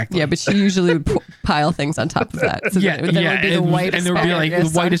prepared it correctly. Yeah, but she usually would pile things on top of that. So then it would be the white and there would be like the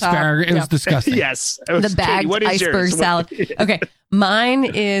white asparagus. It was disgusting. Yes. The bagged iceberg salad. Okay. Mine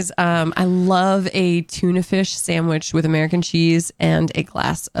is I love a tuna fish sandwich with American cheese and a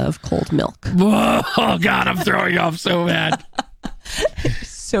glass of cold milk. Oh, God, I'm throwing off so bad.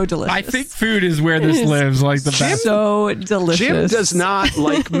 So delicious. I think food is where this lives, like the best. So delicious. Jim does not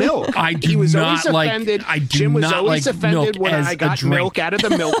like milk. I do not like. Jim was always offended when I got milk out of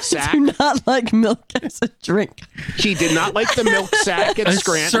the milk sack. I do not like milk as a drink. He did not like the milk sack at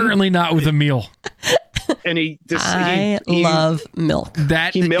Scranton. Certainly not with a meal. And he love milk.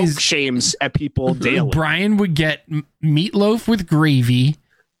 He milk shames at people daily. Brian would get meatloaf with gravy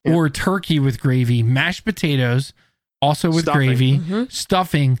or turkey with gravy, mashed potatoes. Also with gravy,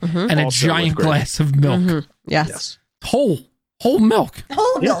 stuffing, and a giant glass of milk. Yes. Whole milk.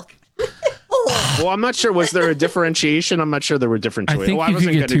 Whole milk. Well, I'm not sure. Was there a differentiation? I'm not sure there were different choices. I think you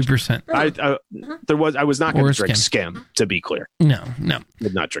could get 2%. I was not going to drink skim, to be clear. No.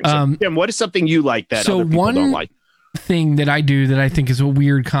 Did not drink skim. Jim, what is something you like that other people don't like? Thing that I do that I think is a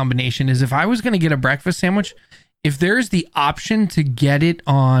weird combination is if I was going to get a breakfast sandwich, if there's the option to get it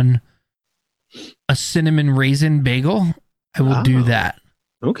on a cinnamon raisin bagel, I will do that.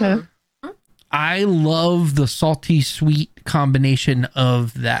 Okay. I love the salty sweet combination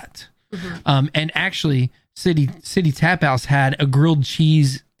of that. And actually, City Tap House had a grilled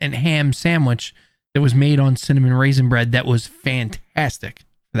cheese and ham sandwich that was made on cinnamon raisin bread that was fantastic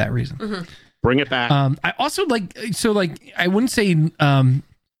for that reason. Mm-hmm. Bring it back. I also I wouldn't say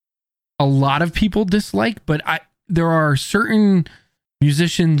a lot of people dislike, but there are certain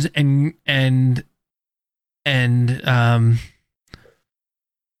musicians and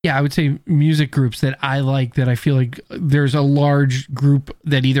I would say music groups that I like, that I feel like there's a large group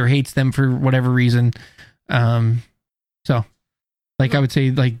that either hates them for whatever reason. So like I would say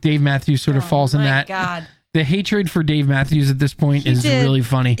like Dave Matthews sort of falls in that. God. The hatred for Dave Matthews at this point is really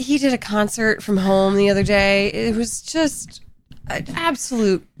funny. He did a concert from home the other day. It was just an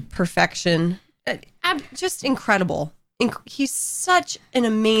absolute perfection. Just incredible. He's such an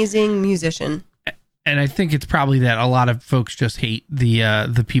amazing musician. And I think it's probably that a lot of folks just hate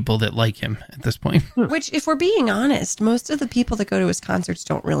the people that like him at this point. Which, if we're being honest, most of the people that go to his concerts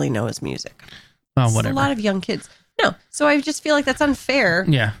don't really know his music. Oh, whatever. A lot of young kids. No. So I just feel like that's unfair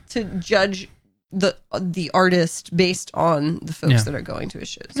to judge the artist based on the folks that are going to his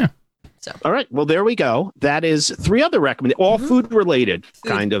shows. Yeah. So. All right. Well, there we go. That is 3 other recommendations, all food related,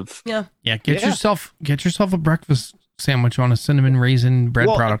 kind of. Yeah. Yeah. Get yourself a breakfast sandwich on a cinnamon raisin bread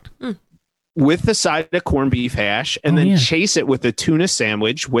product. With the side of corned beef hash, and then chase it with a tuna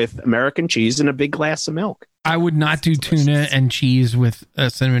sandwich with American cheese and a big glass of milk. I would not do tuna and cheese with a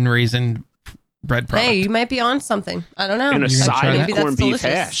cinnamon raisin bread product. Hey, you might be on something. I don't know. And a side of corned beef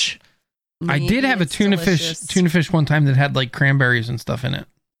hash. I did have a tuna fish one time that had like cranberries and stuff in it.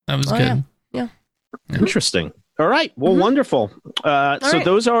 That was good. Yeah. Interesting. All right. Well, wonderful. So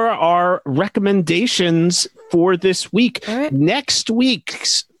those are our recommendations for this week. Right. Next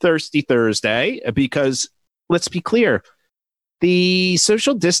week's Thirsty Thursday, because let's be clear, the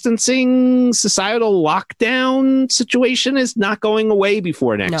social distancing societal lockdown situation is not going away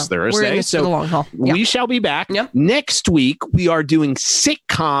before next Thursday. We're in this for the long haul. We shall be back. Next week, we are doing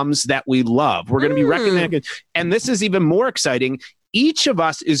sitcoms that we love. We're going to be recommending, and this is even more exciting. Each of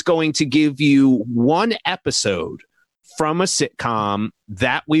us is going to give you one episode from a sitcom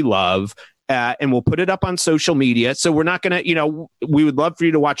that we love, and we'll put it up on social media. So we're not going to, we would love for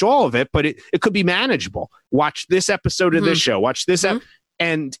you to watch all of it, but it could be manageable. Watch this episode of this show, watch this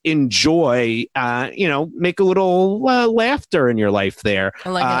and enjoy, make a little laughter in your life there. I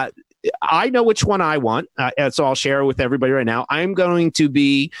like it. I know which one I want, so I'll share it with everybody right now. I'm going to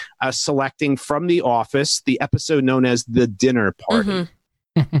be selecting from The Office the episode known as The Dinner Party.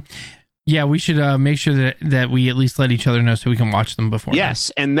 Yeah, we should make sure that we at least let each other know so we can watch them before.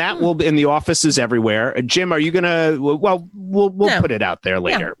 Yes, and that will be in The Offices everywhere. Jim, are you going to... Well, we'll put it out there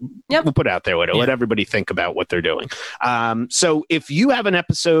later. Yep. We'll put it out there later. Let everybody think about what they're doing. So if you have an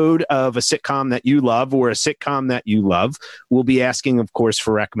episode of a sitcom that you love or a sitcom that you love, we'll be asking, of course,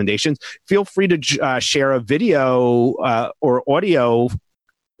 for recommendations. Feel free to share a video or audio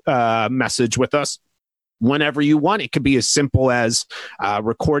message with us whenever you want. It could be as simple as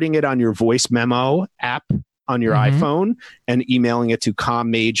recording it on your voice memo app on your iPhone and emailing it to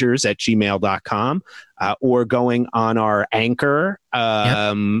commajors@gmail.com or going on our Anchor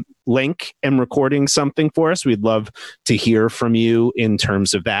link and recording something for us. We'd love to hear from you in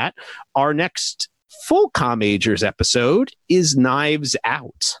terms of that. Our next full Commajors episode is Knives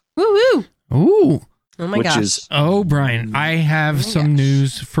Out. Woo-woo. Ooh. Oh my gosh. Brian, I have some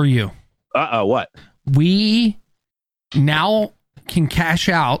news for you. What? We now can cash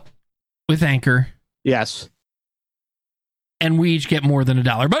out with Anchor. Yes. And we each get more than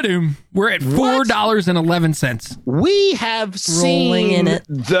 $1. Boom. We're at $4.11. We have seen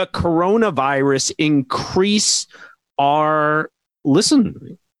the coronavirus increase our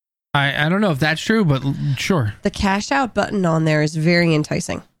listening. I don't know if that's true, but sure. The cash out button on there is very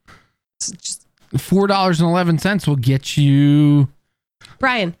enticing. It's just $4.11 will get you...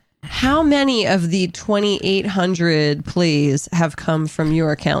 Brian, how many of the 2,800 plays have come from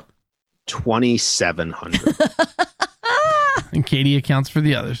your account? 2,700. And Katie accounts for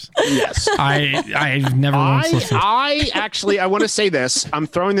the others. Yes. I've never once listened. I want to say this. I'm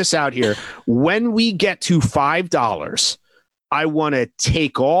throwing this out here. When we get to $5, I want to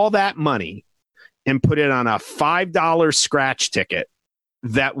take all that money and put it on a $5 scratch ticket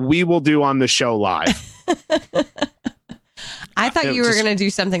that we will do on the show live. I thought you were going to do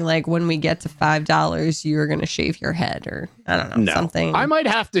something like when we get to $5, you were going to shave your head or I don't know, something. I might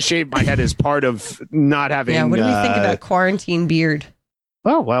have to shave my head as part of not having. Yeah, what do we think about quarantine beard?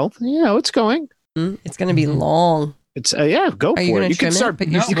 Oh, well, it's going. It's going to be long. It's go for it. You can start.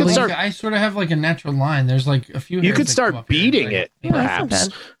 You can start. I sort of have like a natural line. There's like a few. You could start beating it, perhaps.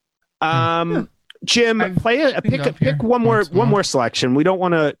 Jim, pick one more selection. We don't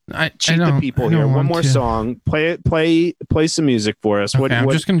want to cheat the people here. One more song. Play some music for us. Okay, I'm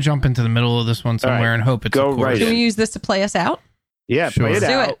just going to jump into the middle of this one somewhere and hope it's go right. Can we use this to play us out? Yeah, sure. play it Let's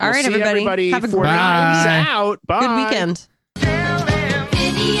out. do it. All right, everybody. Have a great out. Bye. Good weekend. The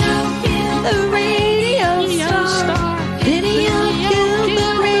radio star. Video kill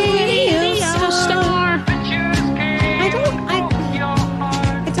the radio star.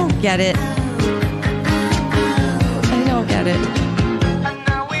 I don't get it. I don't get it.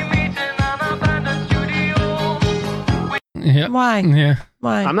 Yeah. Why? Yeah.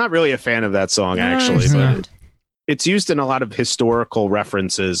 Why? I'm not really a fan of that song, actually, but it's used in a lot of historical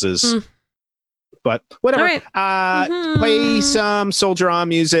references. But whatever. All right. Play some Soldier On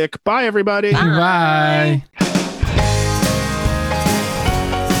music. Bye, everybody. Bye.